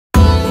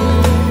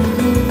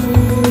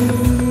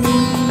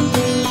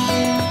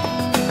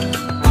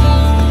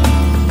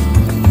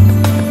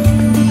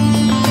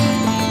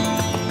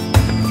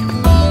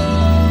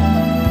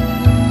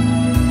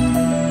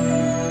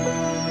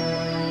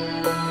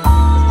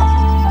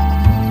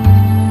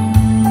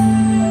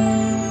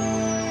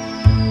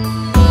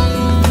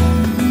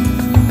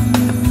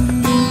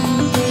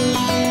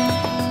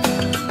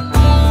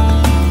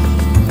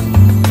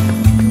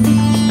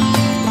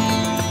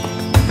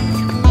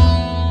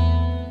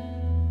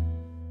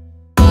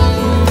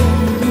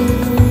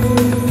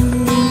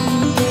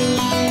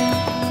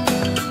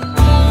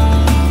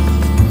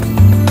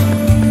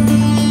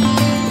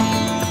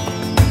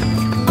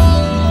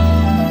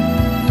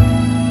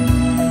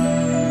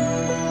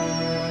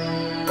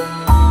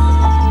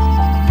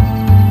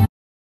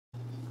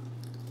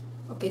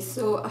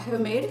so I have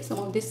made some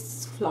of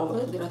these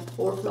flowers. There are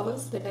 4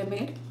 flowers that I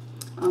made,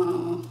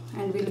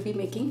 and we'll be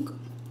making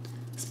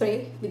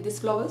spray with these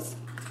flowers.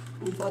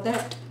 And for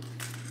that,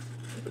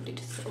 I put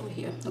it over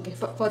here. Okay,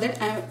 for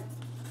that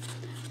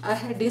I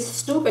had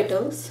these 2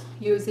 petals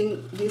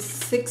using this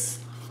 6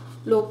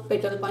 lobe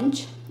petal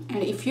punch,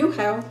 and if you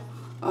have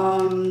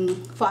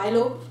 5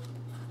 lobe,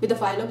 with the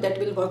 5 lobe that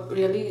will work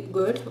really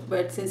good,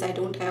 but since I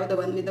don't have the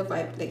one with the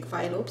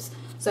 5 lobes,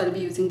 so I'll be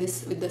using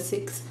this with the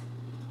 6.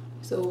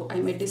 So I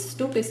made these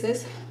 2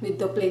 pieces with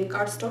the plain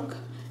cardstock,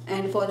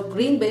 and for the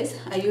green base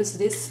I use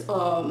this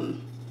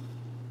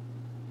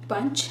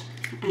punch,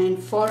 and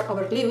for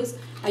our leaves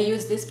I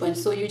use this punch.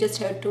 So you just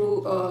have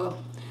to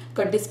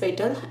cut this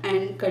petal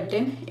and cut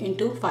them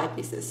into 5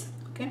 pieces,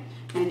 okay,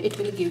 and it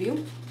will give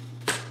you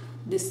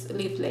this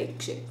leaf like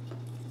shape,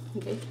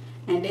 okay.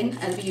 And then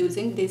I'll be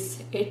using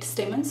these 8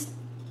 stamens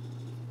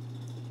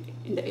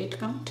in the 8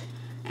 count,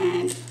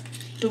 and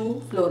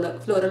 2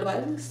 floral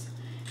wires,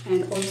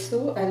 and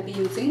also I'll be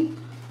using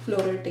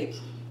floral tape.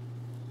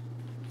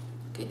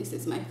 Okay, this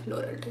is my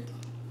floral tape.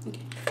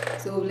 Okay,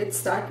 so let's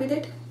start with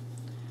it.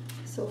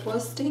 So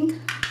first thing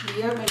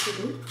we are going to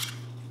do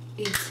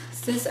is,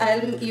 since I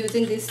am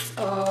using this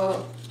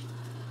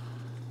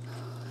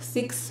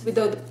 6 with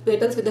the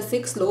petals with the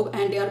 6 lobe,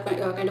 and they are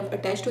kind of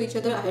attached to each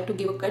other, I have to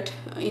give a cut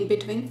in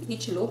between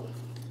each lobe.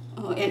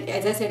 And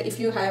as I said, if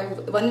you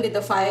have one with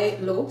the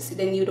 5 lobes,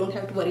 then you don't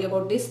have to worry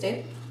about this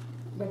step.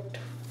 But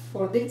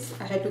for this,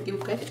 I had to give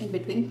cut in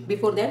between.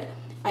 Before that,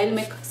 I'll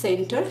make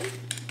center.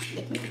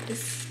 Let me do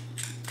this.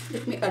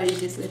 Let me arrange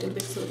this a little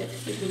bit so that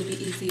it will be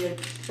easier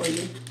for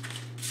you.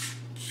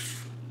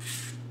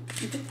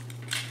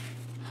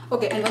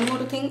 Okay, and one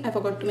more thing I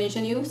forgot to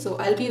mention you. So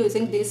I'll be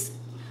using this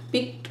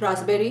picked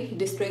raspberry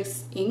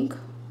distress ink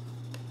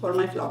for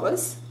my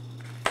flowers.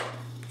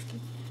 Okay.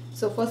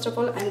 So first of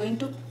all, I'm going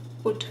to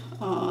put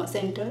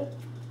center.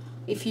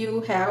 If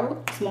you have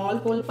small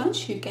hole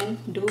punch, you can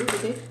do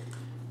with it.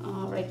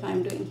 Right now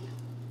I'm doing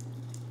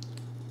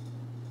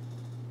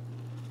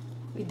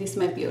with this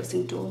my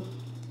piercing tool.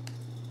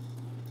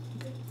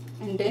 Okay.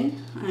 And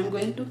then I'm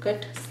going to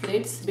cut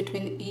slits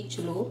between each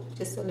lobe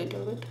just a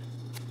little bit,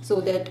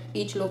 so that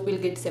each lobe will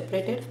get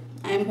separated.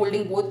 I am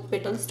holding both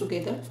petals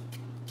together.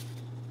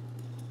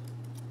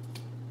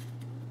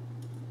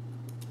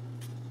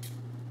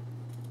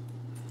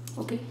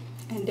 Okay,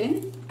 and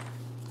then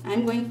I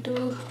am going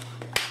to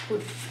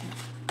put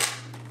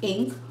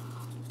ink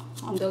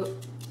on the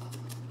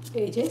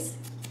edges.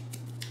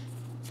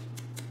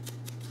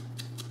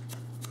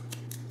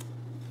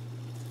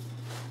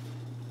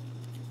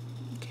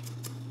 Okay.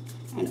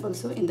 And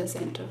also in the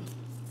center.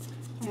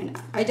 And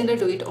I generally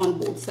do it on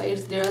both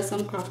sides. There are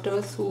some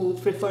crafters who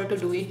prefer to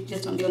do it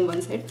just only on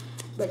one side,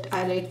 but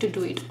I like to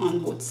do it on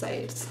both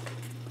sides.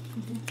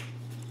 Okay.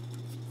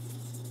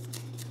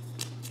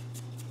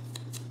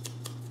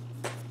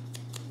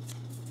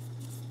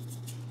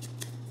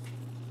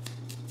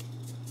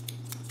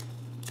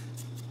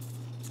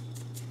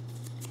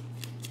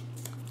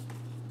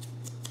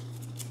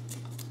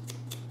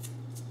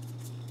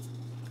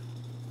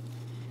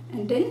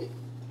 And then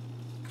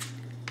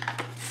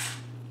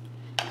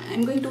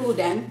I'm going to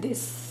damp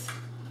these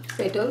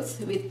petals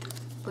with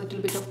a little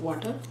bit of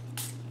water.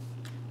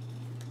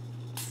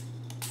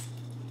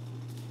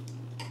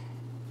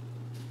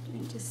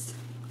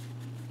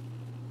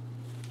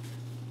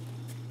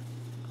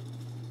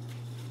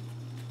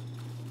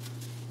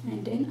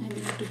 And then I'm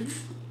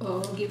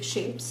going to give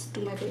shapes to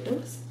my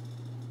petals.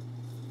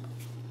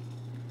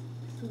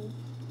 So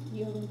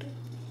you're going to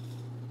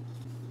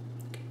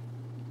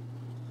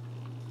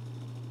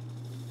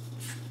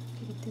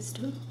take this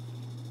tool.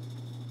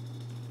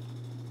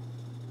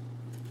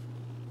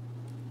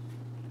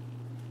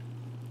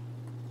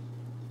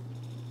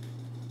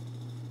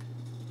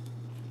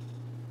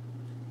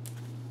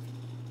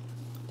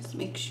 Just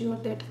make sure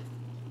that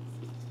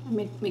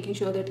making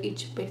sure that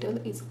each petal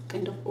is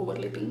kind of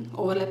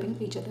overlapping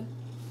each other.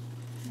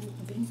 And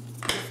again,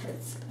 this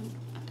has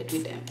that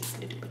we damp this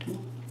a little bit more.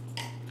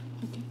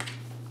 Okay.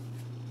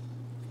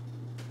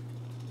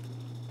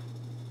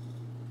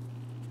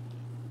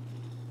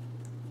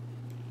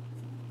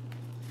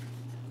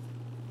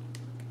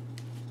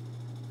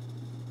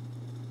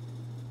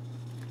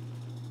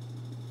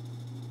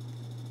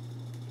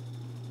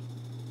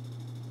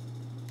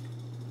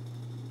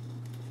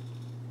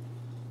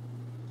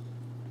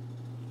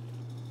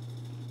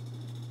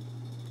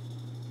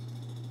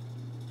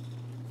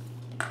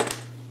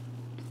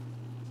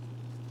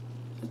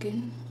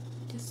 Again,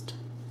 just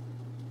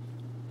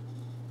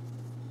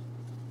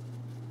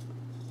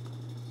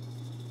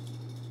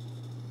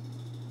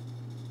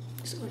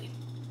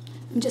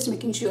I'm just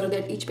making sure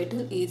that each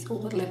petal is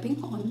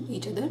overlapping on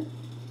each other.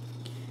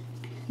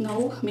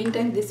 Now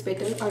meantime these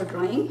petals are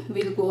drying,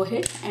 we'll go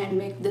ahead and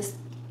make this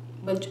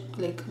bunch,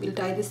 like we'll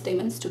tie the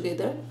stamens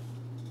together.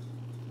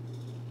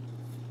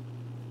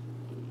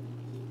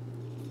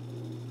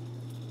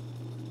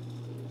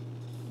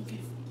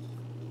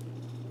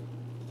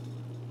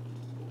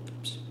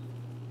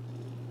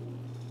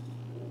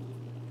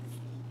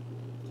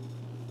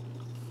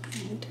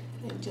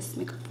 just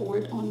make a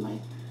fold on my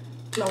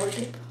flower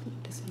tip.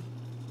 This one.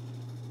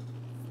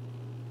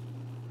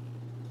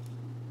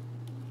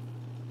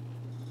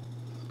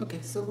 Okay,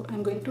 so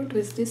I'm going to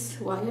twist this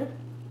wire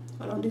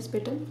around this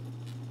petal.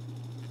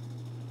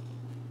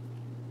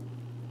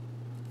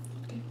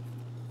 Okay,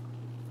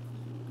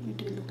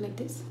 it will look like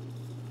this.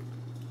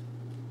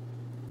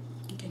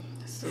 Okay,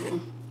 so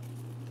I'm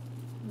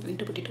going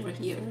to put it over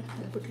here.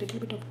 I'll put a little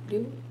bit of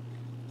glue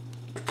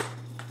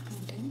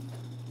and then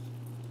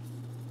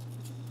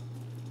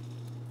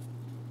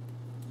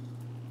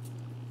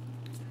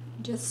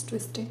just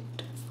twist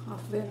it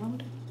halfway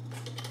around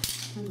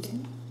and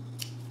then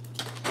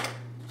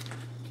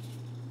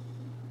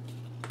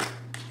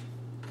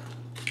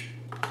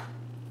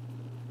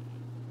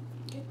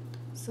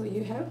so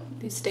you have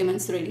these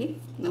stamens ready.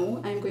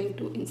 Now I am going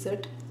to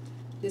insert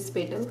these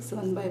petals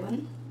one by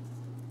one.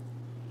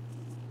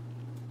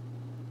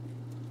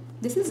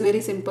 This is very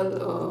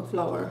simple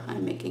flower I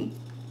am making.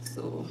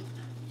 So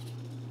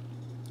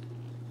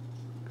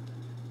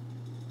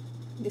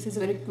this is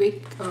very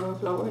quick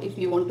flower if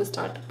you want to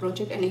start a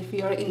project, and if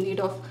you are in need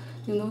of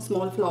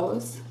small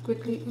flowers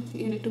quickly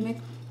you need to make,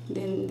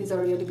 then these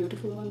are really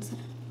beautiful ones.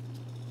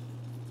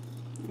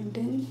 And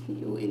then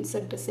you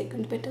insert the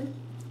second petal.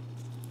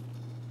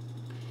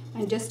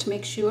 And just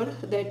make sure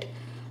that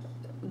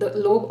the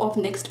lobe of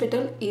next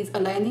petal is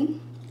aligning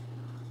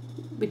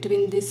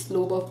between this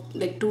lobe of,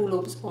 like, two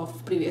lobes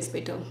of previous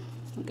petal.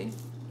 Okay,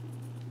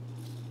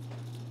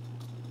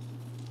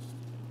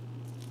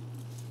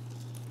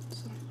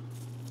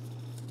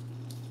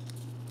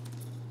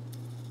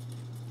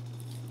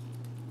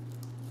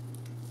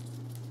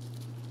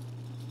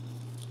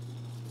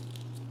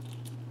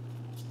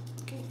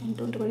 and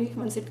don't worry,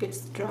 once it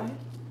gets dry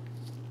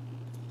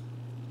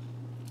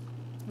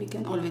we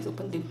can always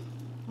open them.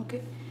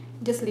 Okay,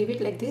 just leave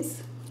it like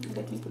this.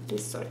 Let me put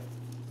this, sorry.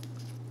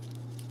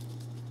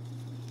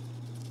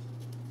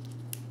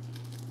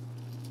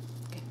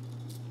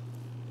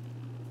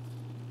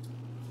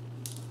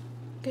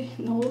 Okay,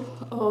 now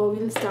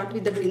we'll start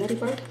with the greenery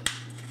part.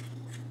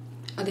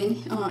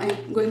 Again,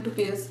 I'm going to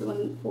pierce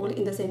one hole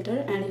in the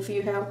center, and if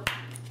you have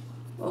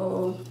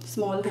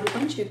small hole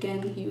punch you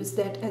can use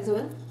that as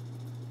well.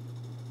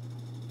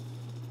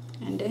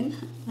 And then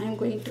I'm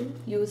going to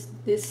use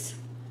this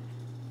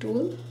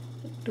tool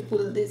to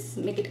pull this,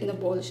 make it in a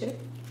ball shape.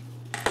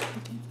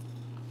 Okay.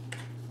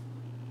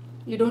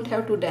 You don't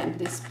have to damp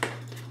this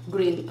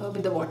green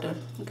with the water.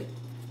 Okay,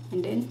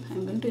 and then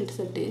I'm going to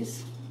insert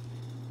this.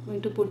 I'm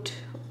going to put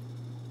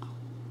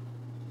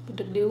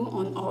the glue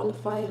on all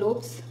 5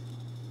 lobes,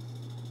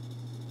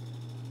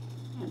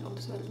 and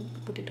also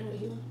I'll put it over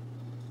here.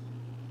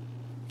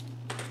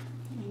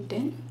 And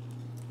then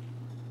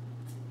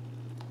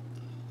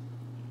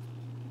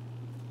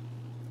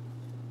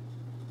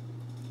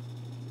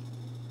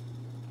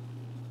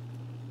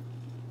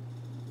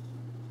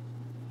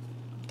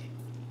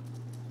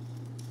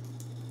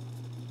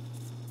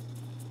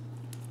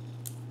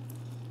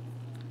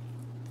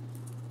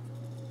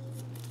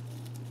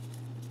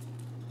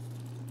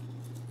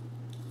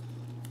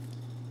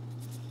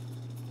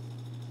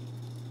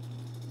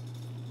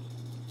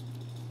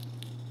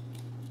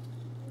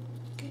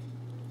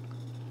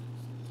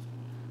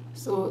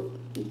so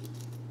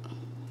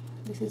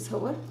this is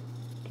our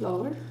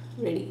flower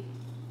ready.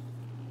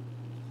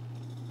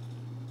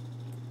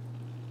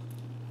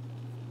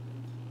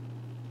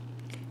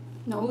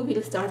 Now we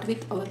will start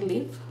with our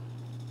leaf,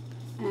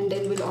 and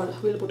then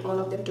we'll put all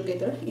of them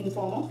together in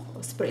form of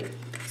a spray.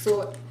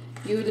 So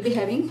you will be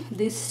having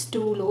these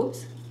 2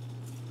 lobes,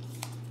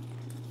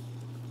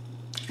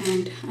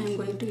 and I am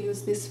going to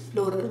use this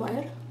floral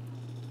wire.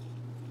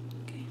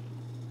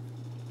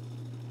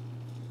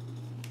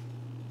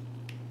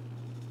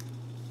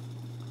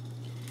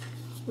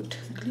 Put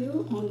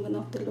glue on one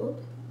of the lobe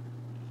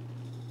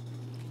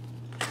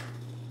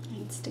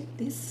and stick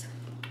this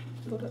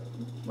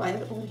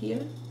wire over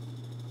here,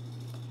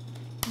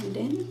 and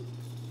then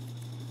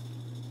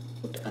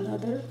put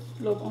another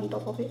lobe on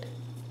top of it.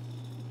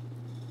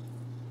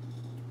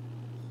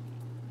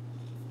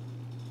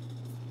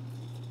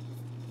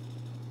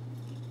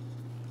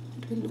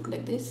 It will look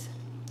like this,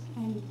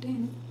 and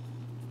then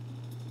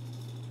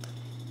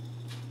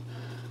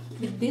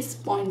with this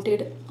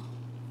pointed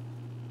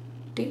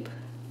tip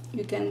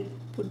you can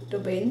put the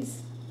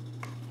veins.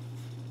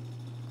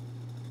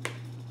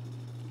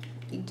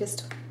 You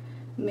just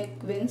make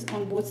veins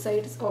on both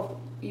sides of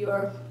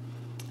your,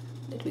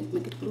 let me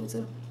make it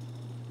closer.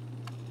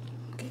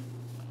 Okay,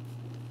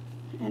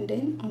 and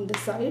then on the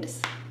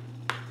sides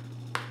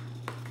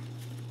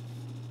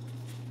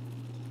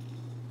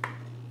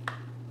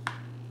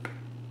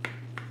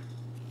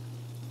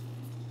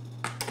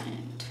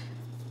and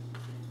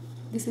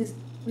this is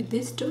with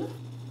this tool.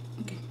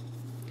 Okay,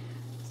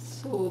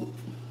 so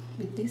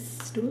with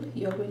this tool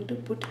you are going to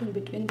put in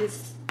between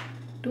these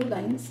 2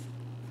 lines.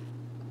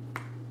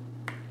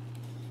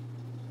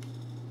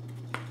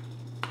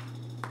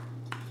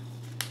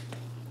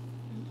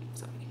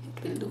 Sorry,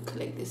 it will look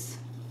like this.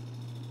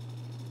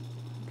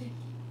 Okay,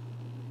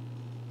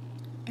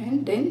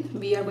 and then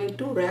we are going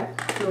to wrap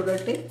floral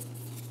tape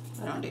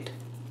around it.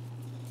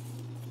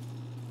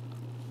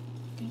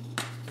 Okay.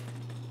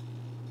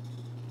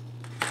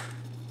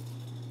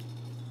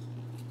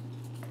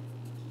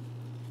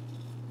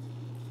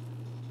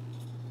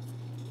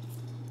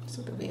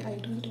 So the way I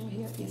do it over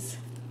here is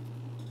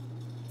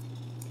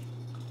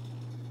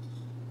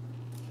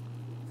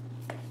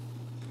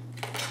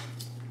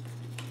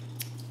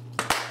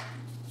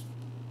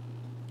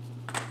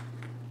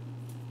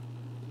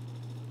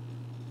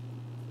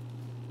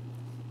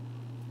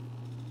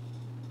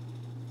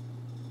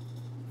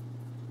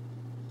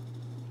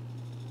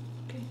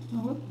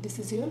now this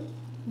is your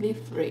leaf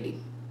ready.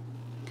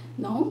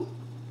 Now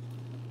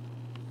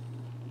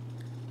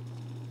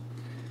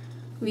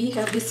we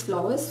have these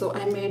flowers, so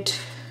I made,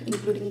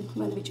 including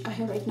one which I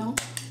have right now,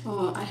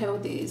 I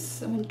have these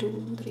 1,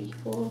 2, 3,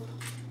 4,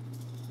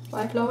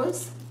 5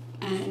 flowers,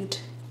 and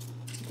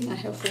I think I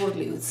have 4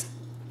 leaves.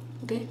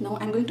 Okay, now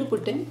I'm going to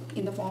put them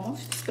in the form of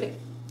spray,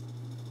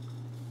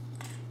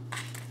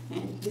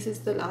 and this is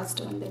the last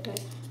one that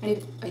I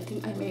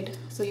think I made,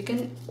 so you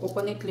can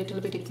open it little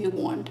bit if you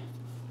want.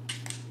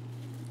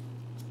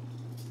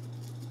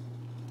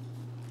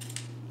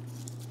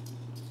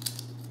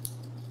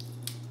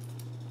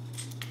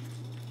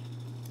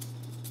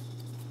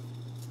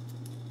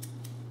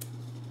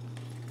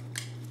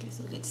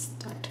 So let's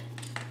start.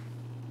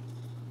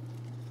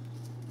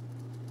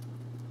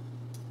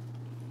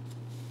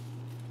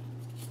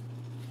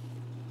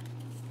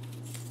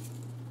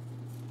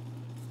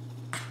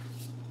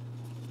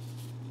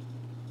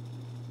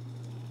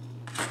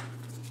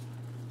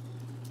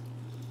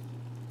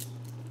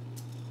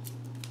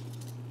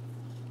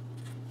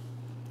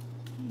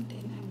 And then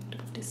I'm going to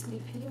put this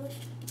leaf here.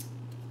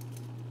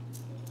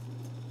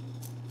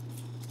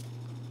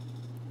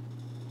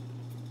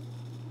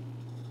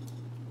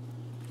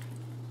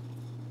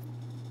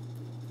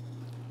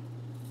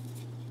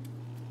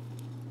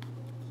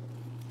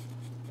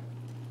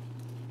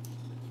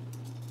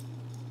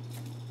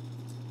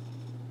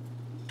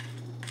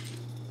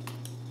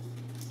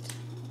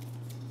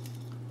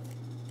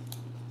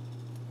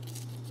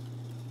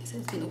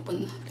 Has been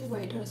open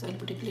wider, so I'll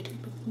put it a little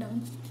bit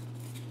down.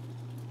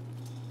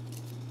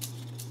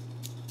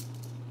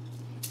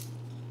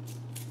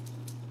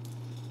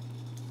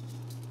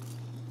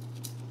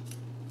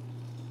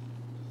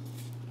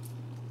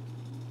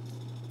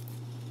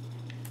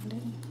 And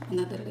then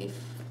another leaf.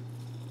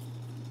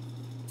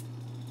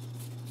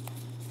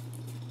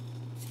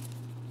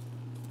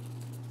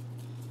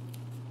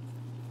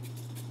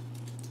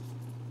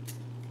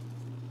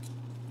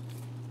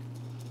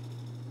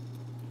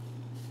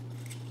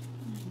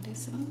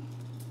 This one.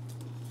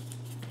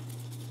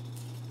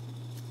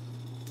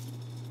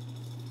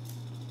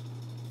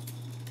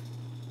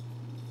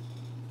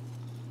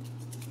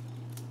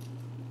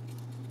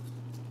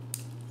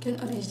 You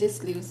can arrange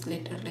these leaves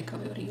later, like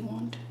however you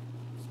want.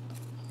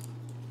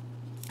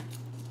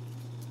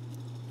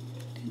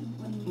 Then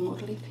one more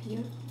leaf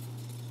here.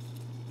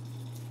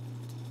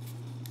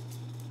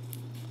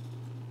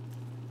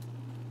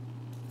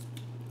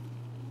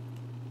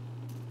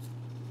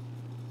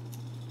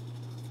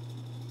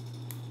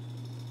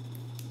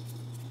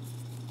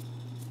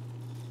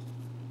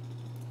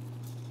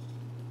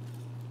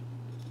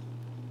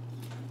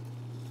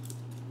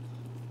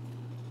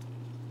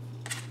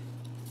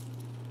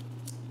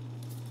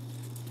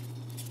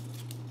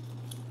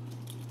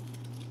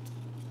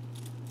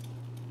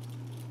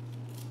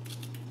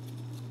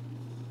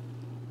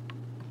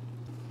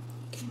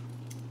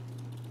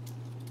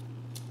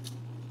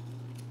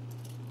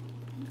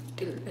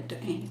 Till at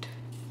the end,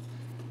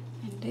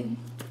 and then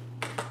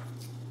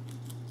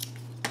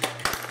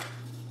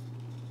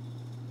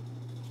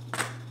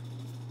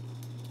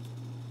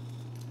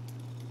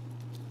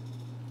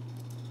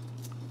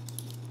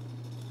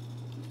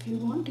if you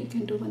want you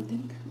can do one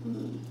thing.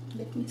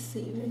 Let me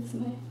see, where is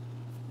my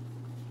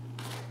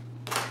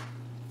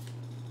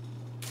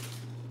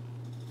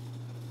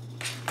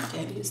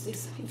I'll use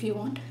this. If you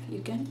want you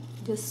can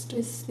just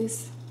twist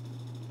this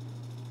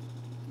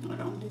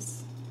around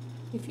this.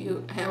 If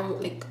you have,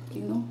 like,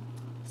 you know,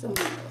 some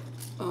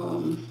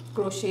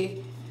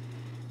crochet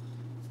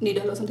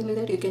needle or something like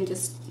that, you can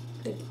just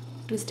like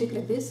twist it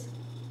like this,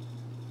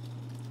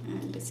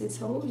 and this is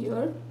how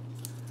your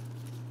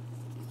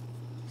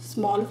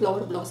small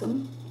flower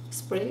blossom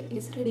spray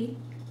is ready.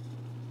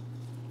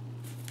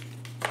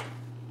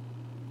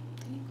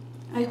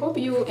 I hope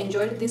you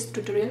enjoyed this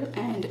tutorial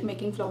and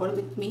making flower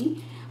with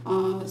me.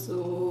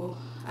 So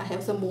I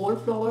have some more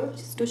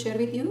flowers to share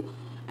with you,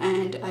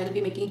 and I'll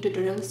be making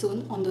tutorials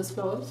soon on those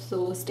flowers,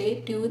 so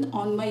stay tuned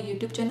on my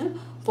YouTube channel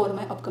for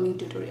my upcoming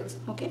tutorials.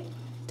 Okay,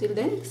 till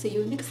then, see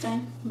you next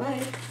time.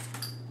 Bye.